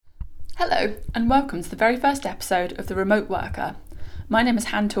Hello, and welcome to the very first episode of The Remote Worker. My name is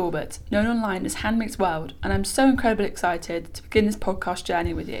Han Talbot, known online as Han Meets World, and I'm so incredibly excited to begin this podcast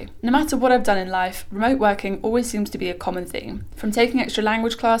journey with you. No matter what I've done in life, remote working always seems to be a common theme. From taking extra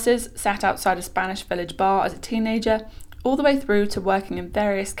language classes, sat outside a Spanish village bar as a teenager, all the way through to working in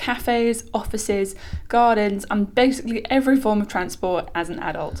various cafes, offices, gardens, and basically every form of transport as an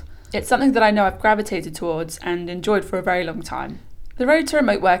adult. It's something that I know I've gravitated towards and enjoyed for a very long time. The road to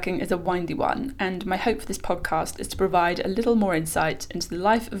remote working is a windy one, and my hope for this podcast is to provide a little more insight into the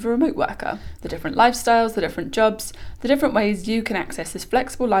life of a remote worker, the different lifestyles, the different jobs, the different ways you can access this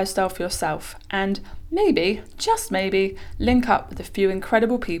flexible lifestyle for yourself, and maybe, just maybe, link up with a few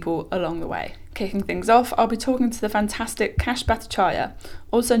incredible people along the way. Kicking things off, I'll be talking to the fantastic Kash Bhattacharya,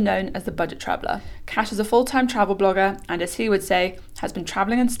 also known as the Budget Traveller. Kash is a full-time travel blogger and, as he would say, has been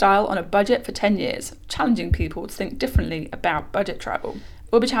travelling in style on a budget for 10 years, challenging people to think differently about budget travel.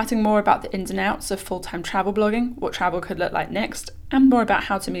 We'll be chatting more about the ins and outs of full-time travel blogging, what travel could look like next, and more about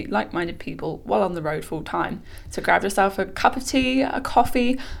how to meet like-minded people while on the road full-time. So grab yourself a cup of tea, a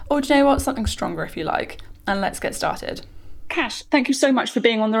coffee, or do you know what, something stronger if you like, and let's get started. Kash, thank you so much for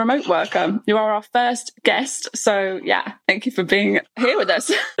being on The Remote Worker. You are our first guest, so thank you for being here with us.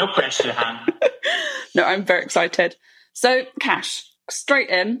 No pressure, Han. No, I'm very excited. So, Kash, straight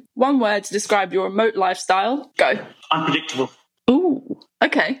in, one word to describe your remote lifestyle. Go. Unpredictable. Ooh,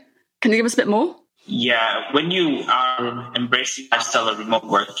 okay. Can you give us a bit more? Yeah, when you are embracing a lifestyle of remote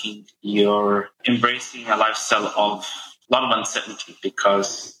working, you're embracing a lifestyle of a lot of uncertainty,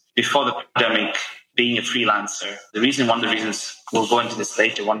 because before the pandemic, being a freelancer, one of the reasons, we'll go into this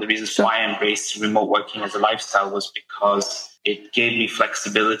later, one of the reasons why I embraced remote working as a lifestyle was because it gave me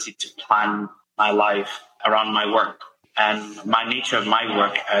flexibility to plan my life around my work. And my nature of my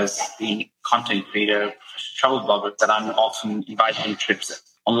work as the content creator, travel blogger, that I'm often invited on trips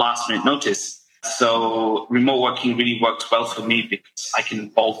on last minute notice. So remote working really works well for me because I can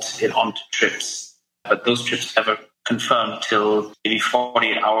bolt it onto trips. But those trips never confirmed till maybe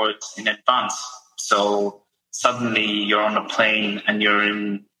 48 hours in advance. So suddenly you're on a plane and you're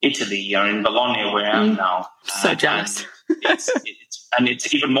in Italy, you're in Bologna, where I am now. So jealous. And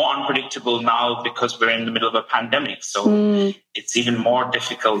it's even more unpredictable now because we're in the middle of a pandemic. So it's even more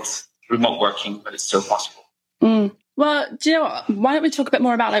difficult remote working, but it's still possible. Well, do you know what? Why don't we talk a bit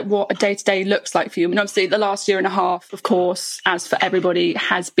more about what a day-to-day looks like for you? I mean, obviously, the last year and a half, of course, as for everybody,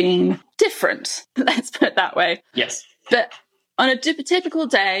 has been different. Let's put it that way. Yes. But on a typical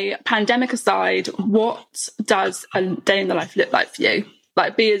day, pandemic aside, what does a day in the life look like for you?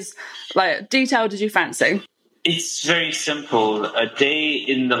 Be as detailed as you fancy. It's very simple. A typical day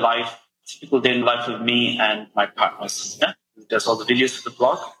in the life of me and my partner, Sina, who does all the videos for the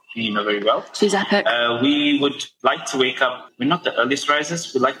blog. You know very well. She's epic. We would like to wake up. We're not the earliest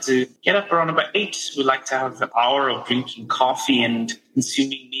risers. We like to get up around about 8. We like to have an hour of drinking coffee and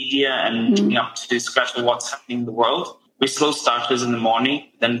consuming media and getting up to scratch of what's happening in the world. We're slow starters in the morning.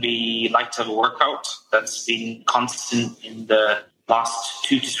 Then we like to have a workout that's been constant in the last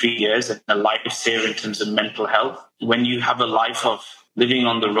 2 to 3 years, and a lifesaver in terms of mental health. When you have a life of living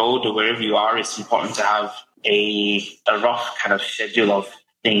on the road or wherever you are, it's important to have a rough kind of schedule of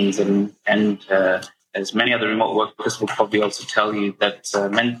things. And as many other remote workers will probably also tell you that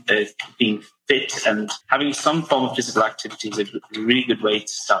being fit and having some form of physical activity is a really good way to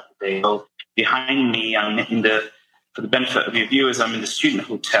start the day. So behind me, for the benefit of your viewers, I'm in the student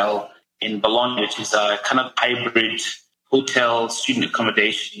hotel in Bologna, which is a kind of hybrid hotel student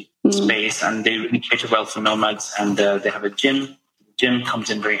accommodation space, and they really cater well for nomads. And they have a gym. The gym comes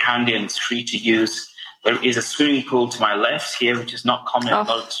in very handy and it's free to use. There is a swimming pool to my left here, which is not common in a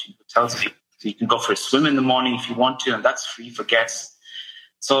lot of student hotels. So you can go for a swim in the morning if you want to, and that's free for guests.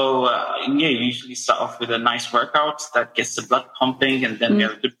 So you usually start off with a nice workout that gets the blood pumping, and then we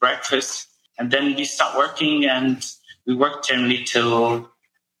have a good breakfast, and then we start working, and we work generally till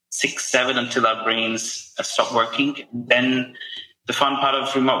 6, 7 until our brains stop working. And then the fun part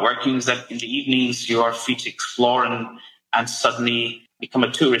of remote working is that in the evenings you are free to explore and suddenly become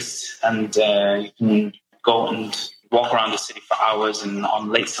a tourist, and you can go and walk around the city for hours. And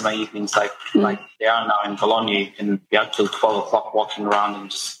on late summer evenings, like they are now in Bologna, you can be out till 12 o'clock walking around and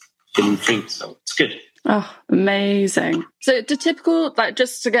just feeling free. So it's good. Oh, amazing. So the typical,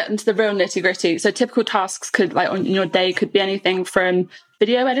 just to get into the real nitty gritty, so typical tasks could, on your day, could be anything from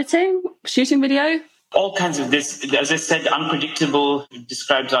video editing, shooting video? All kinds of this. As I said, unpredictable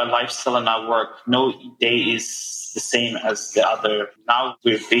describes our lifestyle and our work. No day is the same as the other. Now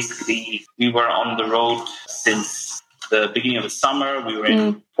we were on the road since the beginning of the summer. We were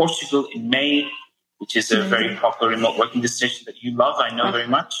in Portugal in May. which is a very popular remote working destination that you love, I know very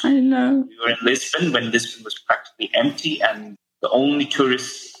much. I know. We were in Lisbon when Lisbon was practically empty, and the only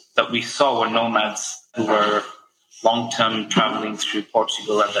tourists that we saw were nomads who were long-term traveling through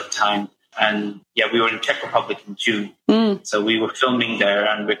Portugal at that time. And we were in Czech Republic in June. So we were filming there,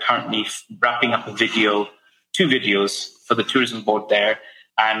 and we're currently wrapping up two videos for the tourism board there.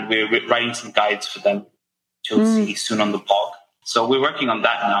 And we're writing some guides for them, which you'll see soon on the blog. So we're working on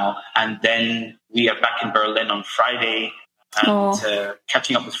that now. And then we are back in Berlin on Friday and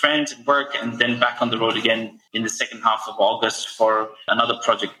catching up with friends and work, and then back on the road again in the second half of August for another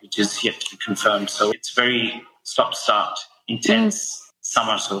project, which is yet to be confirmed. So it's very stop-start, intense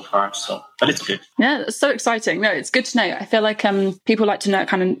summer so far, but it's good. Yeah, it's so exciting. No, it's good to know. I feel like people like to know,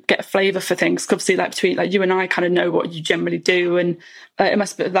 kind of get a flavour for things. Obviously, like between you and I, kind of know what you generally do, and it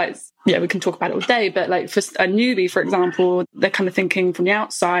must be we can talk about it all day. But like for a newbie, for example, they're kind of thinking from the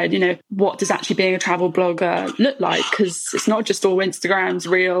outside, what does actually being a travel blogger look like? Because it's not just all Instagrams,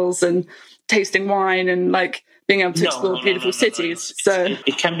 reels, and tasting wine and being able to explore beautiful cities. So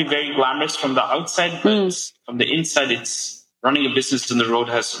it can be very glamorous from the outside, but from the inside, running a business on the road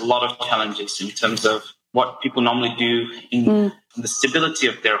has a lot of challenges in terms of what people normally do in the stability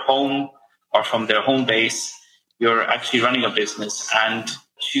of their home or from their home base. You're actually running a business and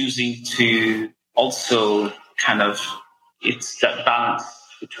choosing to also it's that balance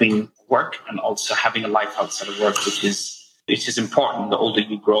between work and also having a life outside of work, which is important the older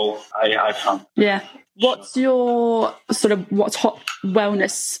you grow, I found. Yeah. What's your what's hot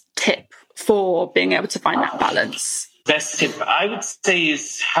wellness tip for being able to find that balance? Best tip, I would say,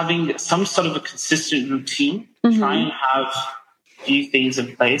 is having some sort of a consistent routine. Try and have a few things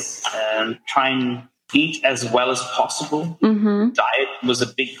in place and try and eat as well as possible. Diet was a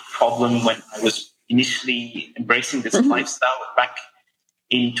big problem when I was initially embracing this lifestyle back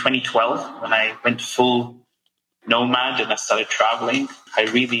in 2012 when I went full nomad and I started traveling. I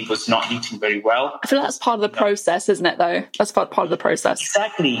really was not eating very well. I feel like that's part of the process, isn't it, though? That's part of the process.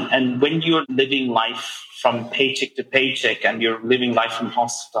 Exactly. And when you're living life from paycheck to paycheck and you're living life from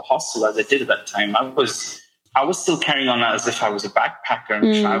hostel to hostel, as I did at that time, I was still carrying on as if I was a backpacker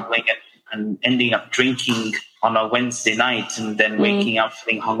and traveling and ending up drinking on a Wednesday night and then waking up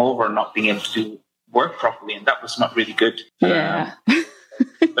feeling hungover and not being able to do work properly. And that was not really good. Yeah.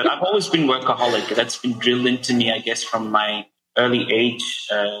 But I've always been workaholic. That's been drilled into me, I guess, from my early age.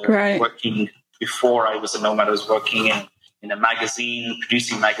 Working before I was a nomad, I was working in a magazine,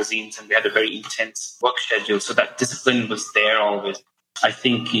 producing magazines, and we had a very intense work schedule. So that discipline was there always. I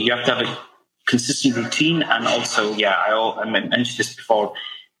think you have to have a consistent routine, and also, I mentioned this before,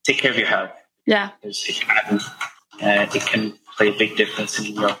 take care of your health. Yeah. Because it can play a big difference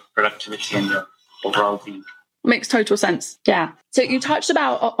in your productivity and your overall being. Makes total sense. Yeah. So you touched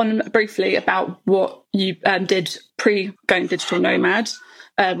on briefly about what you did pre going digital nomad,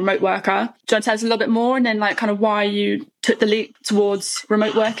 remote worker. Do you want to tell us a little bit more, and then kind of why you took the leap towards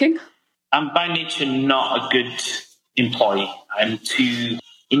remote working? I'm by nature not a good employee. I'm too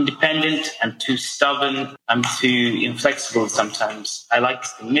independent. I'm too stubborn. I'm too inflexible sometimes.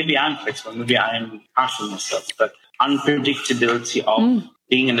 Maybe I'm flexible. Maybe I'm harsh on myself. But unpredictability of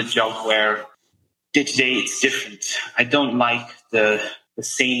being in a job where day to day it's different. I don't like the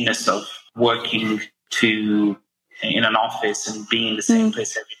sameness of working in an office and being in the same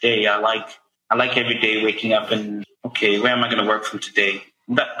place every day. I like every day waking up and, okay, where am I going to work from today?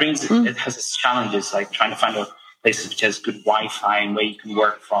 And that brings it has its challenges, like trying to find a place which has good Wi-Fi and where you can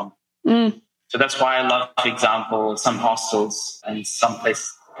work from. So that's why I love, for example, some hostels and some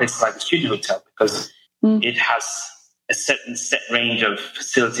places like the Student Hotel, because it has a set range of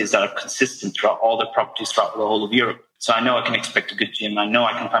facilities that are consistent throughout all the properties throughout the whole of Europe. So I know I can expect a good gym. I know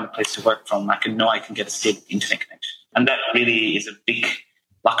I can find a place to work from. I can get a stable internet connection. And that really is a big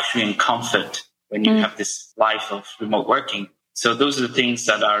luxury and comfort when you have this life of remote working. So those are the things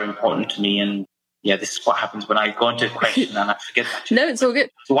that are important to me. And this is what happens when I go into a question and I forget that. No, it's all good.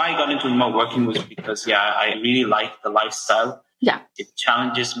 So why I got into remote working was because, I really like the lifestyle. Yeah. It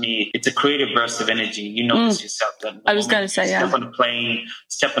challenges me. It's a creative burst of energy. You know this yourself. That I was going to say, step on a plane,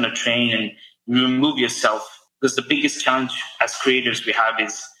 step on a train, and you remove yourself. Because the biggest challenge as creators we have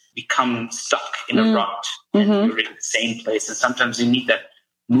is become stuck in a rut. And you're in the same place. And sometimes you need that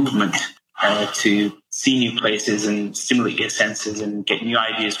movement to see new places and stimulate your senses and get new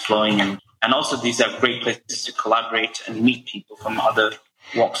ideas flowing. And also these are great places to collaborate and meet people from other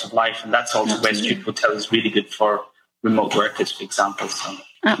walks of life. And that's also where Student Hotel is really good for remote workers, for example. So.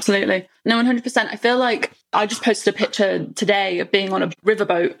 Absolutely. No, 100%. I feel like I just posted a picture today of being on a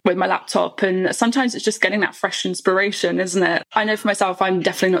riverboat with my laptop, and sometimes it's just getting that fresh inspiration, isn't it? I know for myself, I'm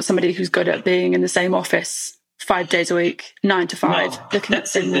definitely not somebody who's good at being in the same office 5 days a week, 9 to 5, looking at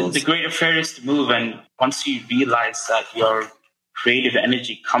symbols. The great affair is to move, and once you realize that your creative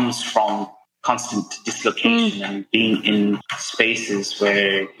energy comes from constant dislocation and being in spaces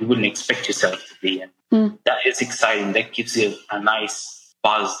where you wouldn't expect yourself to be in, that is exciting. That gives you a nice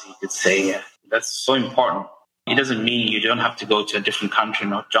buzz, you could say. Yeah. That's so important. It doesn't mean you don't have to go to a different country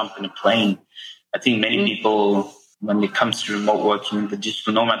and not jump in a plane. I think many people, when it comes to remote working, the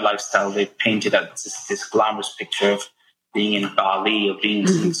digital nomad lifestyle, they paint it as this glamorous picture of being in Bali or being in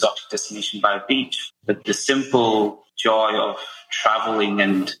some exotic destination by a beach. But the simple joy of traveling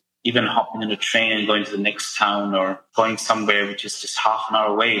and even hopping in a train and going to the next town or going somewhere which is just half an hour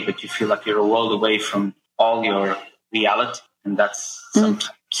away, but you feel like you're a world away from all your reality. And that's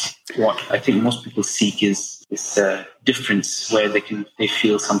sometimes what I think most people seek is a difference where they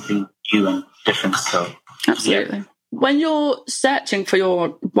feel something new and different. So absolutely. Yeah. When you're searching for your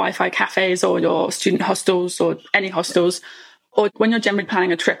Wi-Fi cafes or your student hostels or any hostels, or when you're generally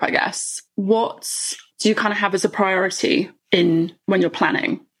planning a trip, I guess, what do you kind of have as a priority when you're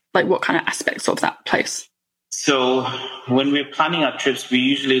planning? Like what kind of aspects of that place? So when we're planning our trips, we're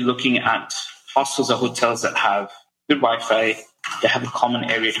usually looking at hostels or hotels that have good Wi-Fi, they have a common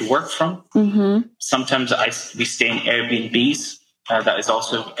area to work from. Sometimes we stay in Airbnbs. That is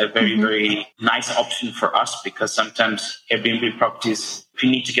also a very, very nice option for us, because sometimes Airbnb properties, if you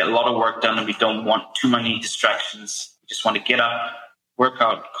need to get a lot of work done and we don't want too many distractions, we just want to get up, work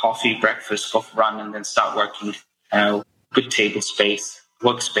out, coffee, breakfast, go for a run, and then start working. Good table space,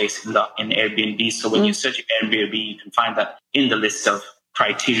 workspace in Airbnb. So when you search Airbnb, you can find that in the list of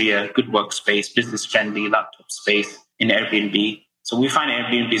criteria: good workspace, business friendly, laptop space in Airbnb. So we find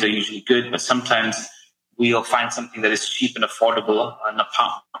Airbnbs are usually good, but sometimes we'll find something that is cheap and affordable, an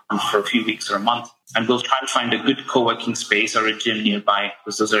apartment for a few weeks or a month, and we'll try to find a good co-working space or a gym nearby,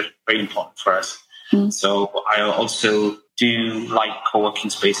 because those are very important for us. So I also do like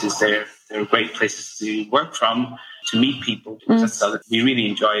co-working spaces. They're great places to work from, to meet people. That's what we really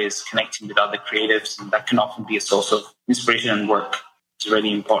enjoy, is connecting with other creatives, and that can often be a source of inspiration and work. It's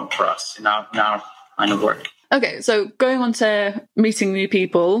really important for us in our line of work. Okay, so going on to meeting new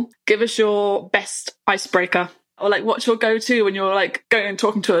people, give us your best icebreaker, or like what's your go-to when you're like going and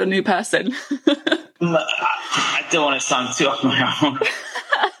talking to a new person? I don't want to sound too off my own.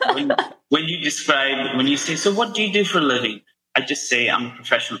 When you say, so what do you do for a living? I just say I'm a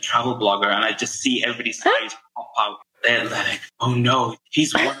professional travel blogger, and I just see everybody's eyes pop out. They're like, oh no,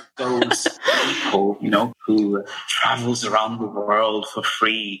 he's one of those people, who travels around the world for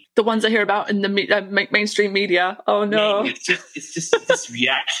free. The ones I hear about in the mainstream media. Oh no. It's just this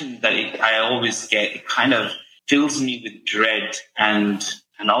reaction that I always get. It kind of fills me with dread and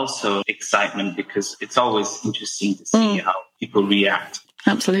also excitement, because it's always interesting to see how people react.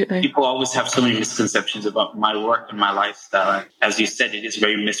 Absolutely. People always have so many misconceptions about my work and my lifestyle. As you said, it is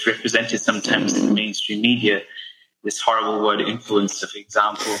very misrepresented sometimes in the mainstream media. This horrible word influencer, for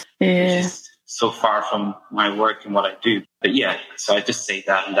example, which is so far from my work and what I do. But yeah, so I just say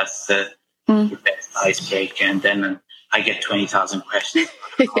that, and that's the best icebreaker. And then I get 20,000 questions.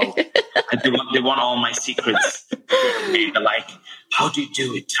 They want all my secrets. They're like, how do you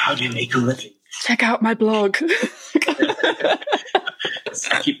do it? How do you make a living? Check out my blog. So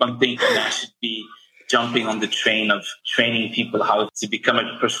I keep on thinking I should be jumping on the train of training people how to become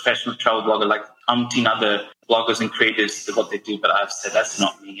a professional travel blogger, like umpteen other bloggers and creators, what they do. But I've said that's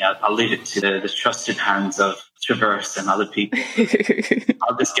not me. I'll leave it to the trusted hands of Traverse and other people.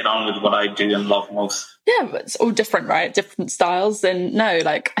 I'll just get on with what I do and love most. Yeah, but it's all different, right? Different styles. And no,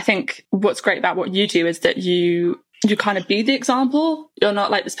 like, I think what's great about what you do is that you kind of be the example. You're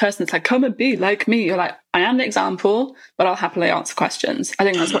not like this person that's like, come and be like me. You're like, I am the example, but I'll happily answer questions. I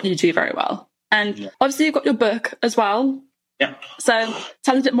think that's what you do very well. And obviously you've got your book as well. Yeah. So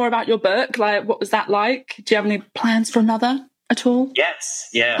tell us a bit more about your book. Like, what was that like? Do you have any plans for another at all? Yes.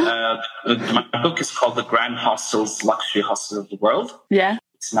 Yeah. My book is called The Grand Hostels, Luxury Hostels of the World. Yeah.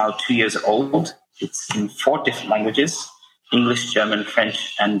 It's now 2 years old. It's in 4 different languages: English, German,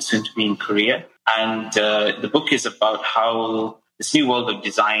 French, and soon to be in Korea. And the book is about how this new world of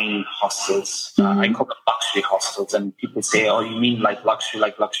design hostels, I call them luxury hostels. And people say, oh, you mean like luxury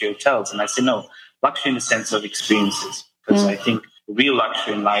hotels? And I say, no, luxury in the sense of experiences. Because I think the real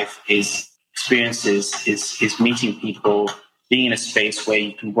luxury in life is experiences, is meeting people, being in a space where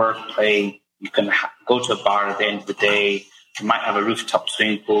you can work, play, you can go to a bar at the end of the day. You might have a rooftop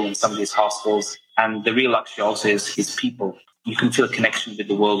swimming pool in some of these hostels. And the real luxury also is people. You can feel a connection with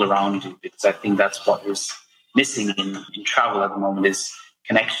the world around you, because I think that's what is missing in travel at the moment is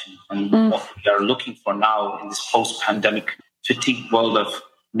connection. And what we are looking for now in this post-pandemic fatigue world of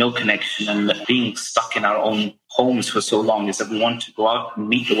no connection and being stuck in our own homes for so long is that we want to go out and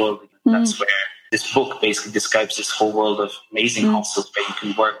meet the world again. That's where this book basically describes this whole world of amazing hostels where you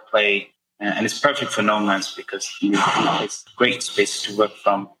can work, play, and it's perfect for nomads because it's a great space to work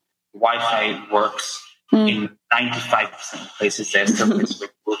from. Wi-Fi works in 95% of places. There's still places where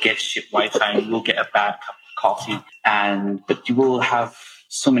you will get shit Wi-Fi and you will get a bad cup of coffee, but you will have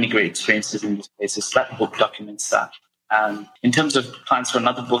so many great experiences in these places. That book documents that. In terms of plans for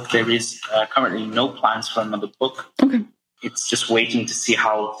another book, there is currently no plans for another book. Okay. It's just waiting to see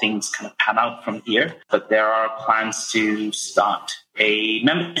how things kind of pan out from here. But there are plans to start a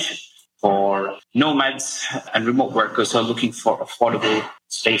membership for nomads and remote workers who are looking for affordable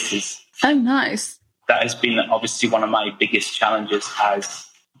spaces. Oh, nice. That has been obviously one of my biggest challenges as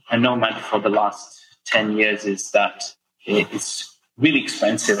a nomad for the last 10 years is that it's really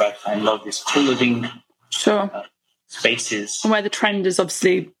expensive. I find a lot of these co-living spaces. And where the trend is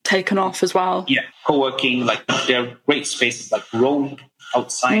obviously taken off as well. Yeah, co-working, like there are great spaces like Rome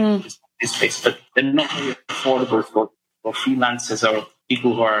outside this space, but they're not really affordable for freelancers or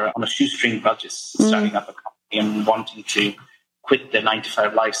people who are on a shoestring budget, starting up a company and wanting to quit their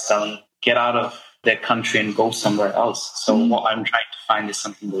 9-to-5 lifestyle and get out of their country and go somewhere else. So what I'm trying to find is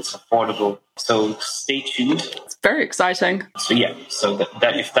something that's affordable. So stay tuned. It's very exciting. So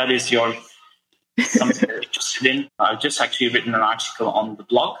that if that is your something you're interested in, I've just actually written an article on the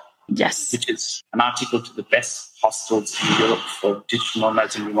blog. Yes. Which is an article to the best hostels in Europe for digital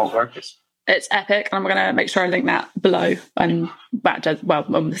nomads and remote workers. It's epic, and I'm going to make sure I link that below. And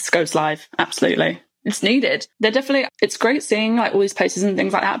when this goes live, absolutely. It's needed. It's great seeing like all these places and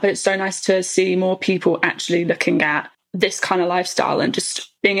things like that, but it's so nice to see more people actually looking at this kind of lifestyle and just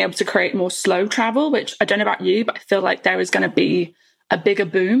being able to create more slow travel, which I don't know about you, but I feel like there is going to be a bigger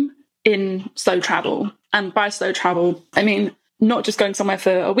boom in slow travel. And by slow travel, I mean not just going somewhere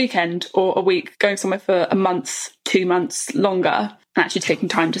for a weekend or a week, going somewhere for a month, 2 months longer, and actually taking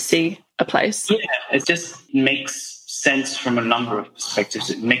time to see a place. Yeah, it just makes sense from a number of perspectives.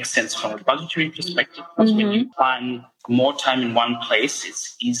 It makes sense from a budgetary perspective because when you plan more time in one place,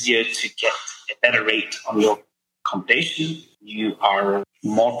 it's easier to get a better rate on your accommodation. You are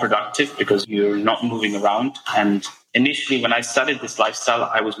more productive because you're not moving around. And initially, when I started this lifestyle,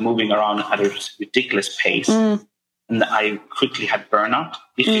 I was moving around at a ridiculous pace. And I quickly had burnout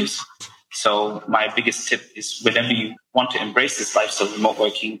issues. So my biggest tip is whenever you want to embrace this lifestyle of remote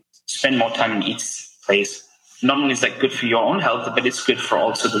working, spend more time in each place. Not only is that good for your own health, but it's good for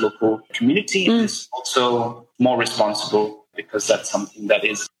also the local community. It's also more responsible because that's something that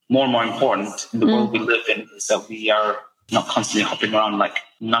is more and more important in the world we live in, is that we are not constantly hopping around like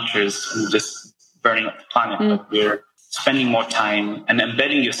nutters and just burning up the planet, but we're spending more time and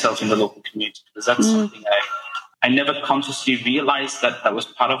embedding yourself in the local community, because that's something I never consciously realized that was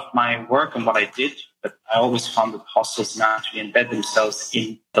part of my work and what I did, but I always found that hostels naturally embed themselves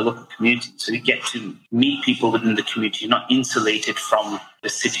in the local community. So you get to meet people within the community. You're not insulated from the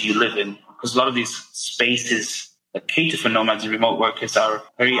city you live in, because a lot of these spaces that cater for nomads and remote workers are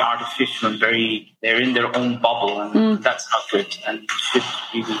very artificial and they're in their own bubble, and that's not good. And you should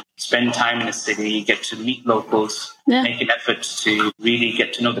really spend time in a city, get to meet locals, make an effort to really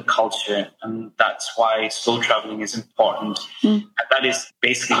get to know the culture. And that's why slow traveling is important. And that is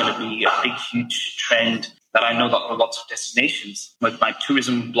basically going to be a big, huge trend that I know that lots of destinations, with my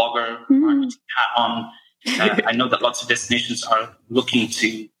tourism blogger marketing hat on, I know that lots of destinations are looking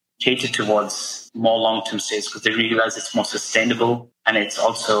to cater towards more long-term stays because they realize it's more sustainable, and it's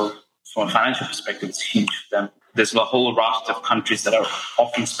also, from a financial perspective, it's huge for them. There's a whole raft of countries that are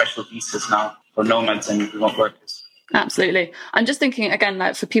offering special visas now for nomads and remote workers. Absolutely. I'm just thinking, again,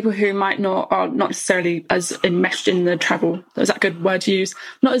 like for people who are not necessarily as enmeshed in the travel, is that a good word to use?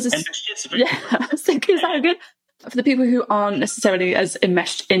 Not as I was thinking, is that good? For the people who aren't necessarily as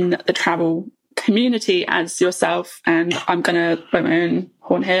enmeshed in the travel community as yourself, and I'm going to blow my own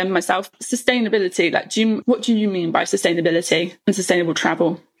horn here myself, sustainability, what do you mean by sustainability and sustainable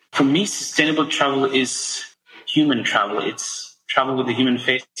travel? For me, sustainable travel is human travel. It's travel with a human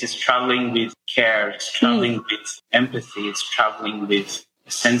face. It's traveling with care. It's traveling with empathy. It's traveling with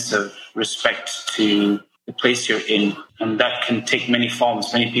a sense of respect to the place you're in. And that can take many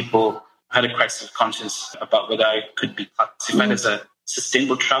forms. Many people had a crisis of conscience about whether I could be classified as a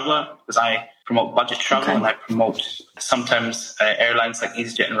sustainable traveler, because I promote budget travel and I promote sometimes airlines like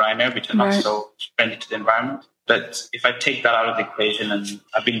EasyJet and Ryanair, which are not so friendly to the environment. But if I take that out of the equation, and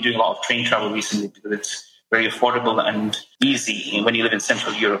I've been doing a lot of train travel recently because it's very affordable and easy when you live in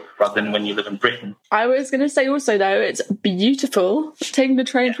Central Europe rather than when you live in Britain. I was going to say also, though, it's beautiful taking the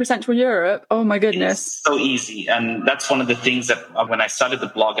train through Central Europe. Oh, my goodness. It's so easy. And that's one of the things that when I started the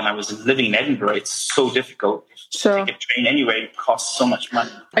blog and I was living in Edinburgh, it's so difficult. Sure. To take a train anywhere, it costs so much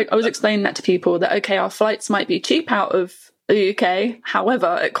money. I was explaining that to people that, okay, our flights might be cheap out of the UK.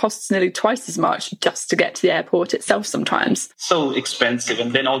 However, it costs nearly twice as much just to get to the airport itself sometimes. So expensive.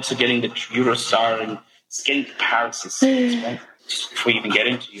 And then also getting the Eurostar and getting to Paris is so expensive just before you even get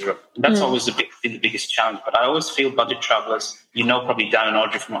into Europe. And that's always been the biggest challenge. But I always feel budget travelers, probably Dan and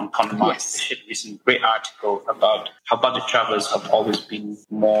Audrey from Uncommon Minds, they should recent great article about how budget travelers have always been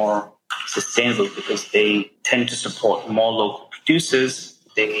more sustainable because they tend to support more local producers.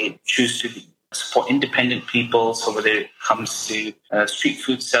 They choose to support independent people. So whether it comes to street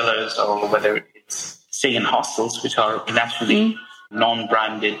food sellers or whether it's staying in hostels, which are naturally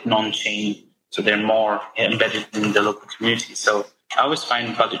non-branded, non-chain, so they're more embedded in the local community. So I always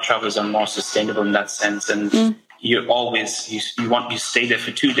find budget travelers are more sustainable in that sense. And you stay there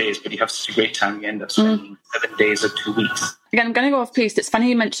for 2 days, but you have such a great time. You end up spending 7 days or 2 weeks. Again, I'm going to go off piece. It's funny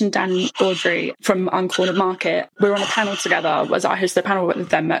you mentioned Dan and Audrey from Uncornered Market. We were on a panel together. I hosted a panel with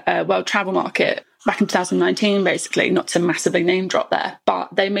them at World Travel Market back in 2019, basically, not to massively name drop there.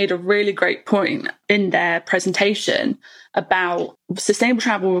 But they made a really great point in their presentation about sustainable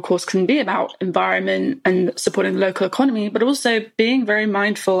travel, of course, can be about environment and supporting the local economy, but also being very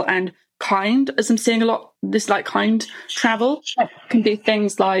mindful and kind, as I'm seeing a lot, this like kind travel can be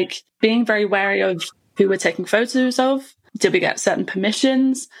things like being very wary of who we're taking photos of, did we get certain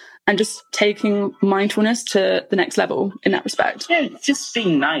permissions, and just taking mindfulness to the next level in that respect. Yeah, just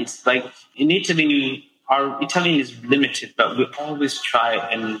being nice. Like in Italy, our Italian is limited, but we always try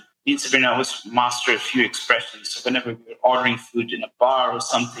and I always master a few expressions. So whenever we're ordering food in a bar or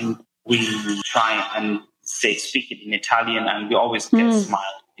something, we try and speak it in Italian, and we always get a smile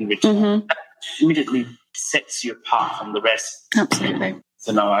in return. That immediately sets you apart from the rest. Absolutely.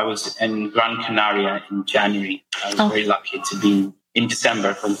 So no, I was in Gran Canaria in January. I was very lucky to be in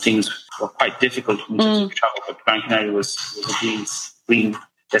December when things were quite difficult in terms of travel, but Gran Canaria was a green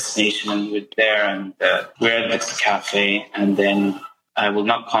destination, and we were there, and we were at this cafe, and then I will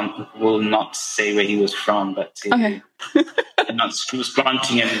not say where he was from, but he was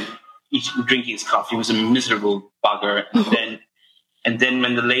grunting and drinking his coffee. He was a miserable bugger. And then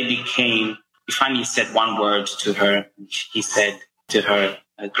when the lady came, he finally said one word to her. He said to her,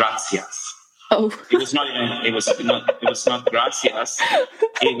 "Gracias." Oh, it was not gracias.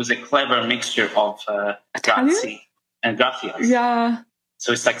 It was a clever mixture of grazie and gracias. Yeah.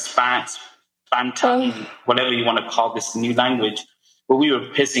 So it's like Spantan, whatever you want to call this new language. But we were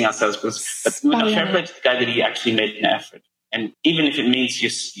pissing ourselves but we were fair play to the guy that he actually made an effort. And even if it means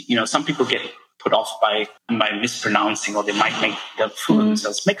some people get put off by mispronouncing, or they might make a fool of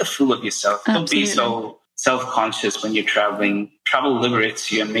themselves. Make a fool of yourself. Absolutely. Don't be so self-conscious when you're traveling. Travel liberates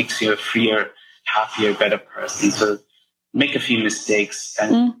you and makes you a freer, happier, better person. So make a few mistakes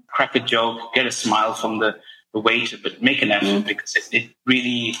and crack a joke, get a smile from the waiter, but make an effort because it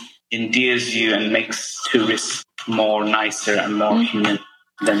really endears you and makes tourists more nicer and more human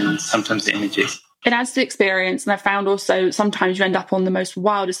than sometimes the images. It adds to the experience, and I found also sometimes you end up on the most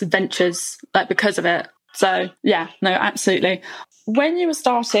wildest adventures because of it. So yeah, no, absolutely. When you were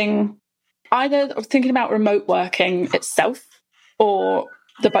starting, either thinking about remote working itself or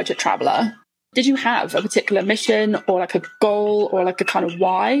the budget traveller, did you have a particular mission or like a goal or like a kind of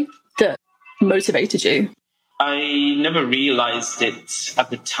why that motivated you? I never realized it at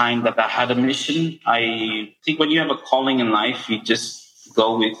the time that I had a mission. I think when you have a calling in life, you just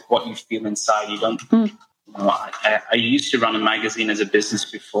go with what you feel inside. You don't. I used to run a magazine as a business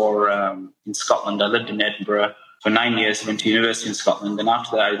before in Scotland. I lived in Edinburgh for 9 years. I went to university in Scotland, and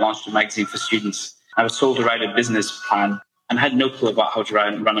after that, I launched a magazine for students. I was told to write a business plan, and I had no clue about how to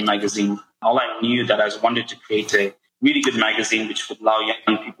run a magazine. All I knew that I wanted to create a really good magazine which would allow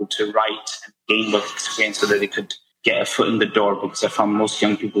young people to write and gain work experience so that they could get a foot in the door, because I found most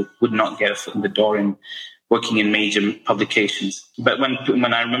young people would not get a foot in the door in working in major publications. But when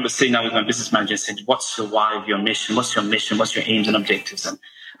I remember sitting down with my business manager and said, "What's the why of your mission? What's your mission? What's your aims and objectives?" And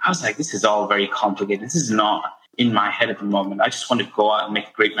I was like, this is all very complicated. This is not in my head at the moment. I just want to go out and make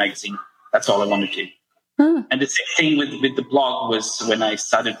a great magazine. That's all I want to do. And the same thing with the blog was when I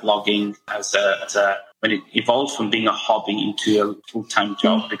started blogging when it evolved from being a hobby into a full-time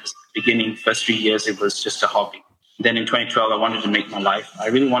job, because at the beginning, first 3 years, it was just a hobby. Then in 2012, I wanted to make my life. I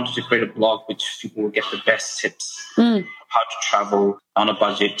really wanted to create a blog which people would get the best tips of how to travel on a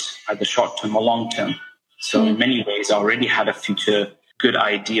budget, either short-term or long-term. So in many ways, I already had a future good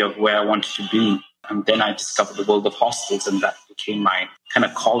idea of where I wanted to be. And then I discovered the world of hostels, and that became my kind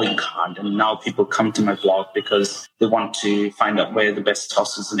of calling card. And now people come to my blog because they want to find out where the best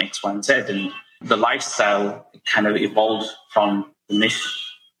hostels in X, Y, and Z. And the lifestyle kind of evolved from the mission.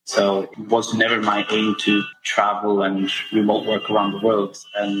 So it was never my aim to travel and remote work around the world.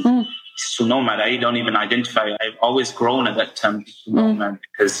 And digital nomad, I don't even identify. I've always grown at that term, digital nomad,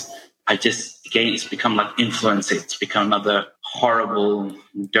 because again, it's become like influencer. It's become another horrible,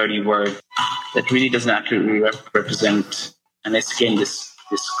 dirty word that really doesn't accurately represent. And it's again this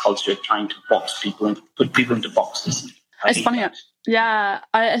culture of trying to box people and put people into boxes. It's funny.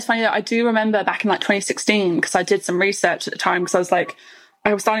 It's funny that I do remember back in like 2016, because I did some research at the time, because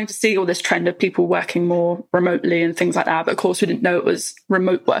I was starting to see all this trend of people working more remotely and things like that. But of course, we didn't know it was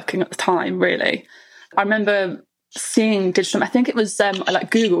remote working at the time, really. I remember seeing digital, I think it was, I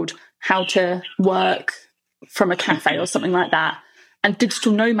Googled how to work from a cafe or something like that. And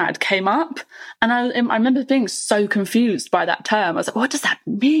digital nomad came up. And I remember being so confused by that term. I was like, what does that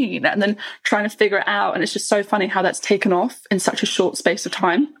mean? And then trying to figure it out. And it's just so funny how that's taken off in such a short space of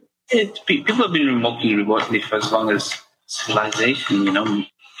time. People have been working remotely for as long as civilization,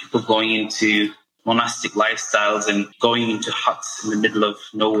 people going into monastic lifestyles and going into huts in the middle of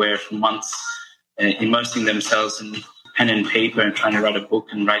nowhere for months, immersing themselves in pen and paper and trying to write a book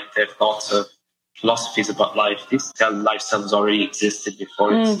and write their thoughts of philosophies about life. This lifestyle has already existed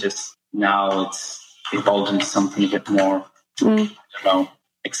before. It's just now it's evolved into something a bit more,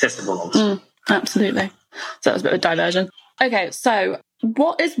 accessible also. Absolutely. So that was a bit of a diversion. Okay, so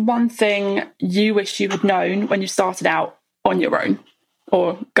what is one thing you wish you had known when you started out on your own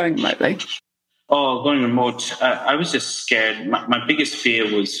or going remotely? Oh, going remote. I was just scared. My biggest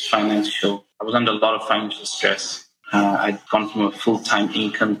fear was financial. I was under a lot of financial stress. I'd gone from a full-time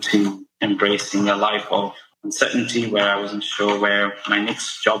income to embracing a life of uncertainty where I wasn't sure where my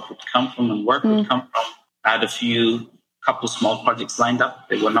next job would come from and work would come from. I had a couple small projects lined up.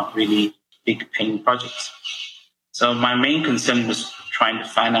 They were not really big paying projects. So my main concern was trying to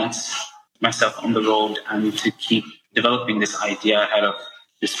finance myself on the road and to keep developing this idea ahead of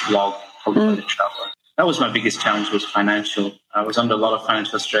this blog called The Traveler. That was my biggest challenge, was financial. I was under a lot of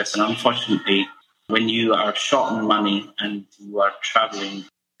financial stress, and unfortunately, when you are short on money and you are traveling,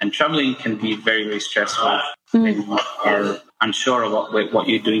 and traveling can be very, very stressful when you are unsure about what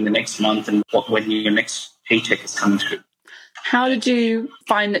you're doing the next month and when your next paycheck is coming through. How did you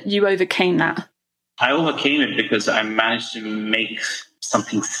find that you overcame that? I overcame it because I managed to make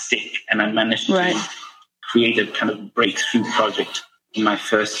something stick, and I managed to create a kind of breakthrough project in my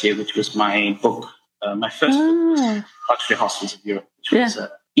first year, which was my book. My first book, Luxury Hostels of Europe, which was an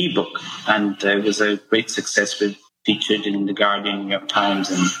ebook, and it was a great success, with featured in The Guardian, New York Times.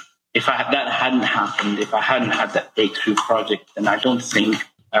 And if that hadn't happened, if I hadn't had that breakthrough project, then I don't think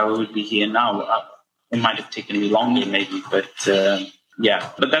I would be here now. It might have taken me longer, maybe, but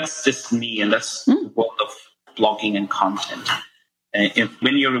but that's just me, and that's the world of blogging and content.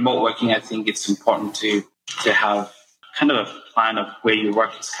 When you're remote working, I think it's important to have kind of a plan of where your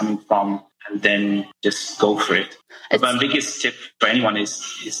work is coming from, and then just go for it. But my biggest tip for anyone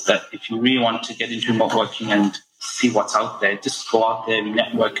is that if you really want to get into remote working and see what's out there, just go out there,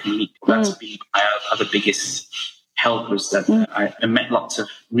 network, and meet people. That's been my other biggest help, was that I met lots of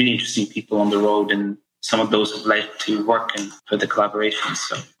really interesting people on the road, and some of those have led to work and further collaborations.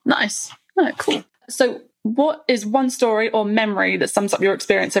 So nice. Oh, cool. So what is one story or memory that sums up your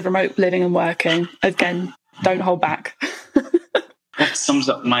experience of remote living and working? Again, don't hold back. That sums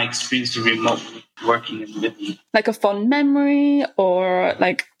up my experience of remote working and living. Like a fond memory, or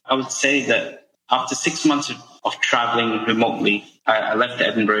like... I would say that after 6 months of traveling remotely, I left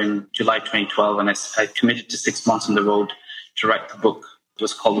Edinburgh in July 2012, and I committed to 6 months on the road to write the book. It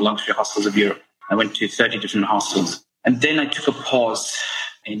was called The Luxury Hostels of Europe. I went to 30 different hostels. And then I took a pause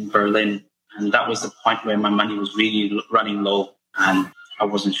in Berlin, and that was the point where my money was really running low, and I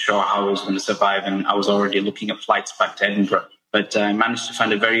wasn't sure how I was going to survive, and I was already looking at flights back to Edinburgh. But I managed to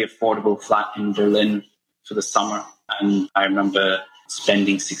find a very affordable flat in Berlin for the summer, and I remember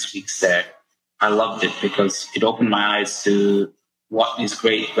spending 6 weeks there. I loved it because it opened my eyes to what is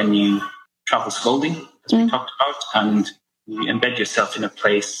great when you travel slowly, as we talked about, and you embed yourself in a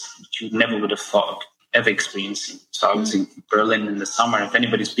place that you never would have thought of ever experiencing. So I was in Berlin in the summer. If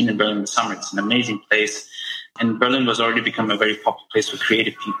anybody's been in Berlin in the summer, it's an amazing place. And Berlin was already become a very popular place for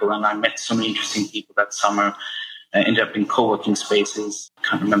creative people, and I met so many interesting people that summer. I ended up in co-working spaces. I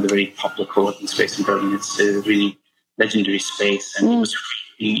can't remember the very popular co-working space in Berlin. It's a really legendary space, and it was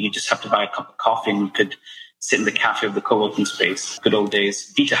free. You just have to buy a cup of coffee, and you could sit in the cafe of the co-working space. Good old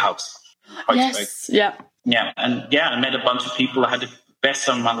days. Vita House. Yes, yeah. Yeah, and I met a bunch of people. I had the best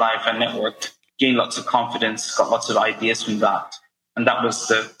of my life. I networked gained lots of confidence, got lots of ideas from that. And that was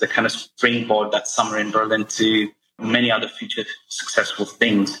the kind of springboard that summer in Berlin to many other future successful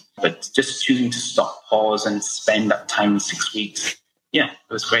things. But just choosing to stop, pause, and spend that time in 6 weeks, yeah,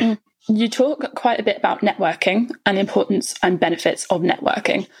 it was great. You talk quite a bit about networking and the importance and benefits of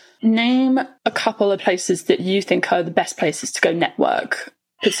networking. Name a couple of places that you think are the best places to go network,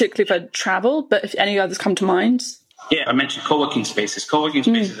 particularly for travel, but if any others come to mind. Yeah, I mentioned co-working spaces. Co-working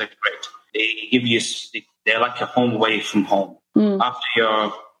spaces are great. They give you, they're like a home away from home. After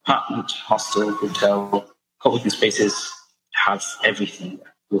your apartment, hostel, hotel, co-working spaces have everything.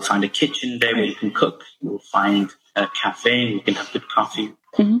 You'll find a kitchen there where you can cook. You'll find a cafe and you can have good coffee.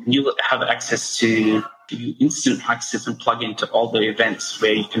 You will have access to instant access and plug into all the events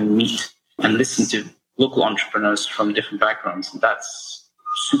where you can meet and listen to local entrepreneurs from different backgrounds. And that's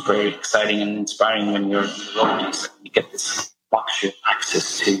super exciting and inspiring when you're on the road. You get this luxury of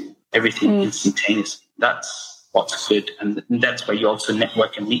access to everything instantaneously. That's what's good. And that's where you also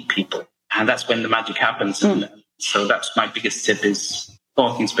network and meet people. And that's when the magic happens. And so that's my biggest tip is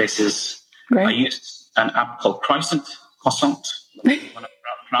co-working spaces. Great. I use an app called Croissant. You want to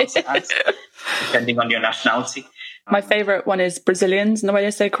pronounce it as, depending on your nationality. My favourite one is Brazilians and the way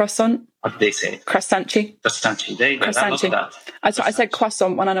they say croissant. What do they say? Croissante. Croissante. There you go. Croissante. I love that. I said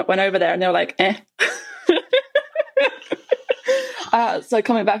croissant when I went over there and they were like, eh. So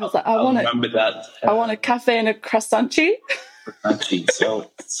coming back, I was like, I want a cafe and a croissante. Croissante.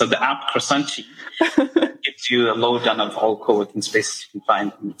 So the app Croissante gives you a lowdown of all co-working spaces you can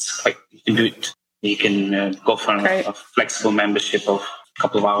find. It's quite, you can do it. You can go for a flexible membership of a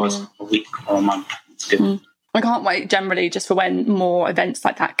couple of hours a week or a month. It's good. I can't wait generally just for when more events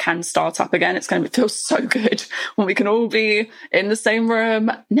like that can start up again. It's going to feel so good when we can all be in the same room,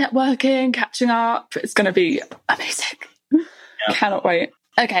 networking, catching up. It's going to be amazing. Yeah. Cannot wait.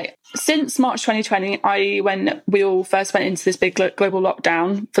 Okay, since March 2020, i.e. when we all first went into this big global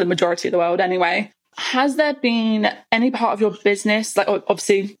lockdown for the majority of the world anyway, has there been any part of your business, like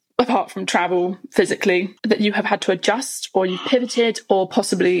obviously apart from travel physically, that you have had to adjust or you pivoted or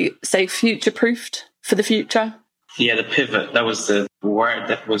possibly, say, future-proofed for the future? Yeah, the pivot, that was the word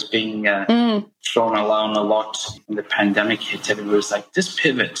that was being thrown around a lot when the pandemic hit. Everybody was like, just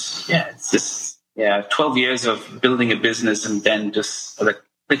pivot. Yeah, it's just, 12 years of building a business and then just at the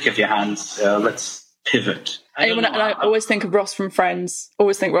click of your hands, let's pivot. I always think of Ross from Friends.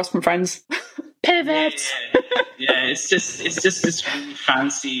 Pivot. Yeah, it's just this really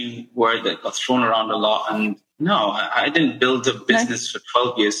fancy word that got thrown around a lot. And no, I didn't build a business for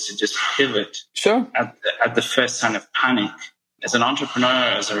 12 years to just pivot. Sure. At the first sign of panic. As an entrepreneur,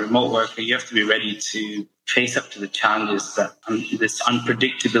 as a remote worker, you have to be ready to face up to the challenges that this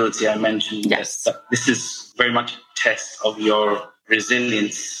unpredictability I mentioned. Yes. That this is very much a test of your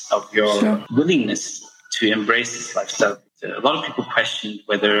resilience, of your willingness to embrace this lifestyle. A lot of people questioned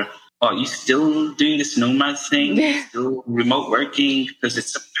whether, are you still doing this nomad thing? Yeah. Still remote working because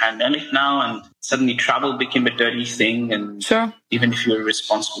it's a pandemic now and suddenly travel became a dirty thing. And even if you're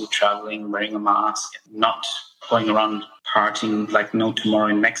responsible traveling, wearing a mask, not going around partying like no tomorrow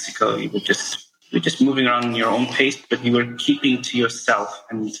in Mexico, you were just moving around in your own pace, but you were keeping to yourself.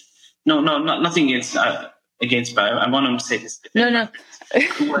 And nothing against, but I want to say this. No.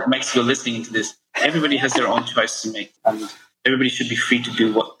 Who are in Mexico listening to this? Everybody has their own choice to make, and everybody should be free to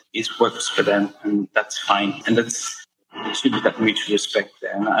do what works for them, and that's fine. And it should be that mutual respect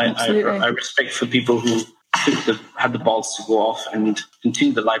there. And I respect for people who had the balls to go off and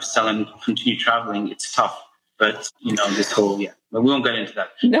continue the lifestyle and continue traveling. It's tough, but this whole but we won't get into that.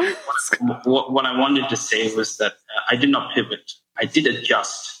 No. What I wanted to say was that I did not pivot. I did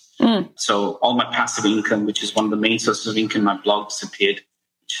adjust. So all my passive income, which is one of the main sources of income, my blog disappeared,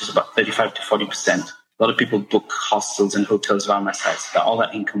 which is about 35 to 40%. A lot of people book hostels and hotels via my site. So all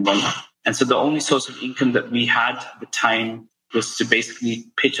that income went. And so the only source of income that we had at the time was to basically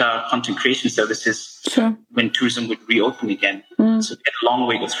pitch our content creation services when tourism would reopen again. So we had a long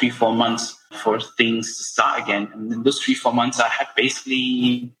wait of 3-4 months for things to start again. And in those 3-4 months, I had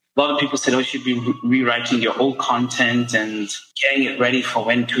basically, a lot of people said, you should be rewriting your old content and getting it ready for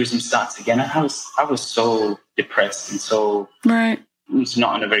when tourism starts again. And I was so depressed and so... Right. It's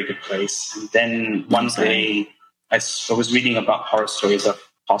not in a very good place. And then one day I was reading about horror stories of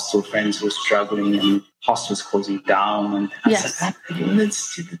hostel friends who were struggling and hostels closing down. And I said,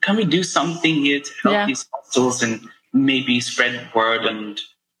 can we do something here to help these hostels and maybe spread word and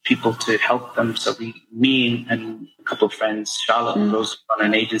people to help them? So me and a couple of friends, Charlotte and Rose, run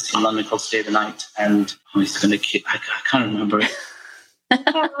an agency in London called Stay the Night. And I can't remember it.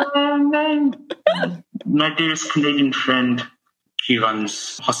 My dearest Canadian friend, he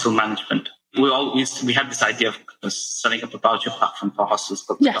runs hostel management. we had this idea of setting up a voucher platform for hostels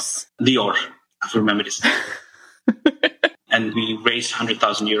called Lior. I remember this. And we raised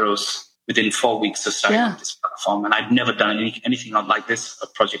 €100,000 within 4 weeks of starting up this platform. And I'd never done anything like this, a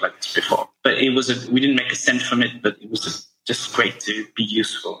project like this before. But we didn't make a cent from it, but it was just great to be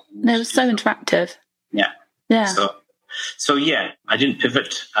useful. No, it was so interactive. Yeah. Yeah. So yeah, I didn't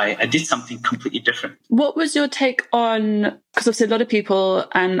pivot. I did something completely different. What was your take on, because obviously a lot of people,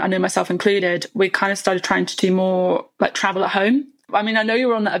 and I know myself included, we kind of started trying to do more like travel at home. I mean, I know you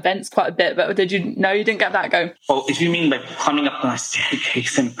were on the events quite a bit, but you didn't get that going? Oh, if you mean like climbing up on a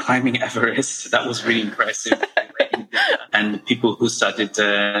staircase and climbing Everest, that was really impressive. And the people who started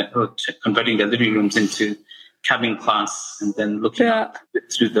converting their living rooms into cabin class and then looking up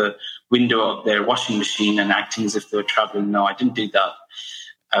through the window of their washing machine and acting as if they were traveling. No, I didn't do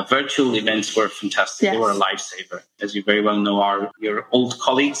that. Virtual events were fantastic. Yes. They were a lifesaver. As you very well know, your old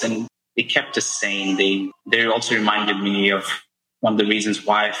colleagues, and they kept us sane. They also reminded me of one of the reasons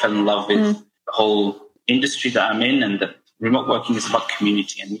why I fell in love with the whole industry that I'm in, and that remote working is about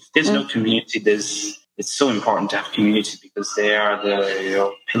community. And if there's no community, it's so important to have community, because they are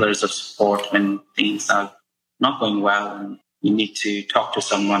the pillars of support when things are not going well and you need to talk to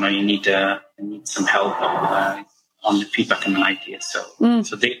someone, or you need some help on the feedback and ideas.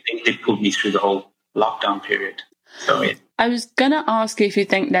 So they pulled me through the whole lockdown period. So I was going to ask you if you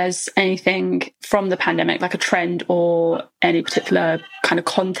think there's anything from the pandemic, like a trend or any particular kind of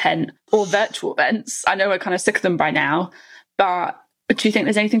content or virtual events. I know we're kind of sick of them by now, but do you think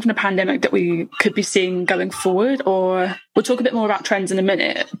there's anything from the pandemic that we could be seeing going forward? Or we'll talk a bit more about trends in a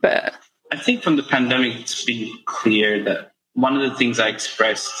minute, but I think from the pandemic, it's been clear that one of the things I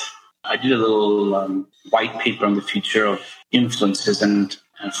expressed, I did a little white paper on the future of influencers and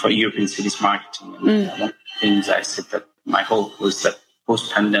for European cities marketing. And one of the things I said that my hope was that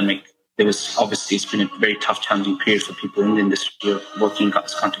post-pandemic, it's been a very tough, challenging period for people in the industry of working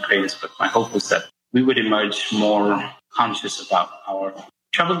as content creators. But my hope was that we would emerge more conscious about our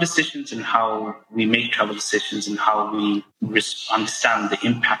travel decisions and how we make travel decisions and how we understand the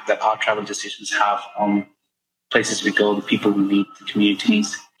impact that our travel decisions have on places we go, the people we meet, the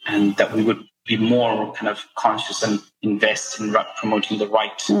communities, and that we would be more kind of conscious and invest in promoting the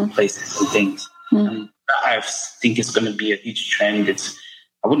right places and things. And I think it's going to be a huge trend.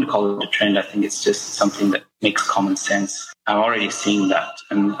 I wouldn't call it a trend. I think it's just something that makes common sense. I'm already seeing that.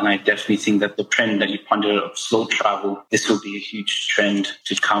 And I definitely think that the trend that you pointed out of slow travel, this will be a huge trend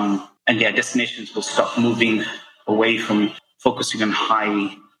to come. And destinations will stop moving away from focusing on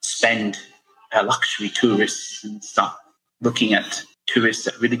high spend luxury tourists and start looking at tourists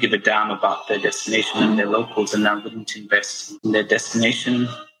that really give a damn about their destination and their locals and are willing to invest in their destination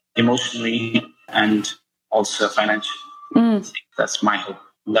emotionally and also financially. I think that's my hope.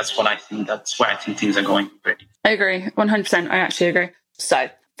 And that's what I think. That's where I think things are going. I agree. 100%. I actually agree. So,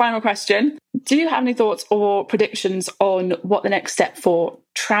 final question. Do you have any thoughts or predictions on what the next step for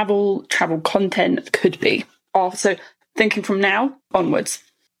travel content could be? Also, thinking from now onwards.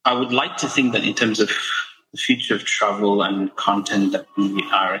 I would like to think that in terms of the future of travel and content, that we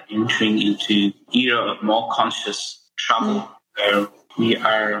are entering into an era of more conscious travel, where we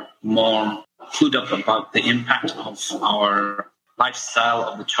are more clued up about the impact of our lifestyle,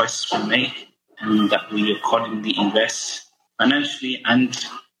 of the choices we make, and that we accordingly invest financially and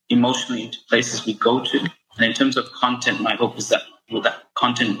emotionally into places we go to. And in terms of content, my hope is that that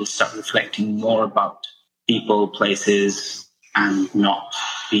content will start reflecting more about people, places, and not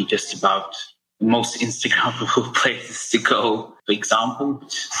be just about the most Instagrammable places to go, for example,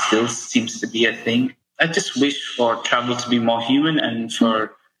 which still seems to be a thing. I just wish for travel to be more human and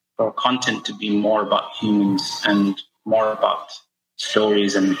for content to be more about humans and more about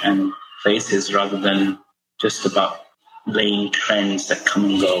stories and places rather than just about laying trends that come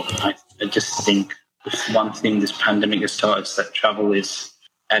and go. I just think if one thing this pandemic has taught us, that travel is,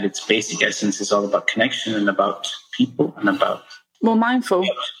 at its basic essence, is all about connection and about people and about... More mindful.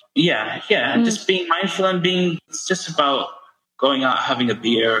 Yeah. Just being mindful and it's just about going out, having a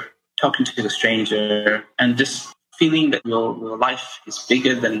beer, talking to a stranger, and just feeling that your life is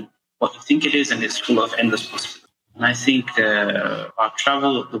bigger than what you think it is and it's full of endless possibilities. And I think our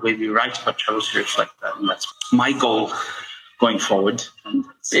travel, the way we write about travel, should reflect that. And that's my goal going forward. And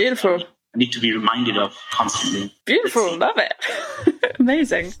beautiful. I need to be reminded of constantly. Beautiful. Love it.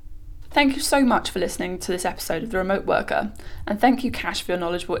 Amazing. Thank you so much for listening to this episode of The Remote Worker. And thank you, Kash, for your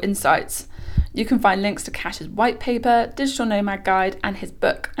knowledgeable insights. You can find links to Kash's white paper, digital nomad guide, and his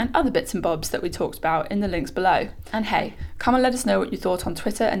book, and other bits and bobs that we talked about in the links below. And hey, come and let us know what you thought on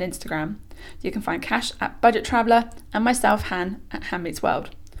Twitter and Instagram. You can find Kash at Budget Traveller and myself, Han, at Han Meets World.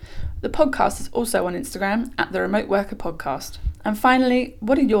 The podcast is also on Instagram at the Remote Worker Podcast. And finally,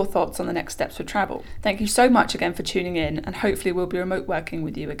 what are your thoughts on the next steps for travel? Thank you so much again for tuning in, and hopefully we'll be remote working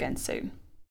with you again soon.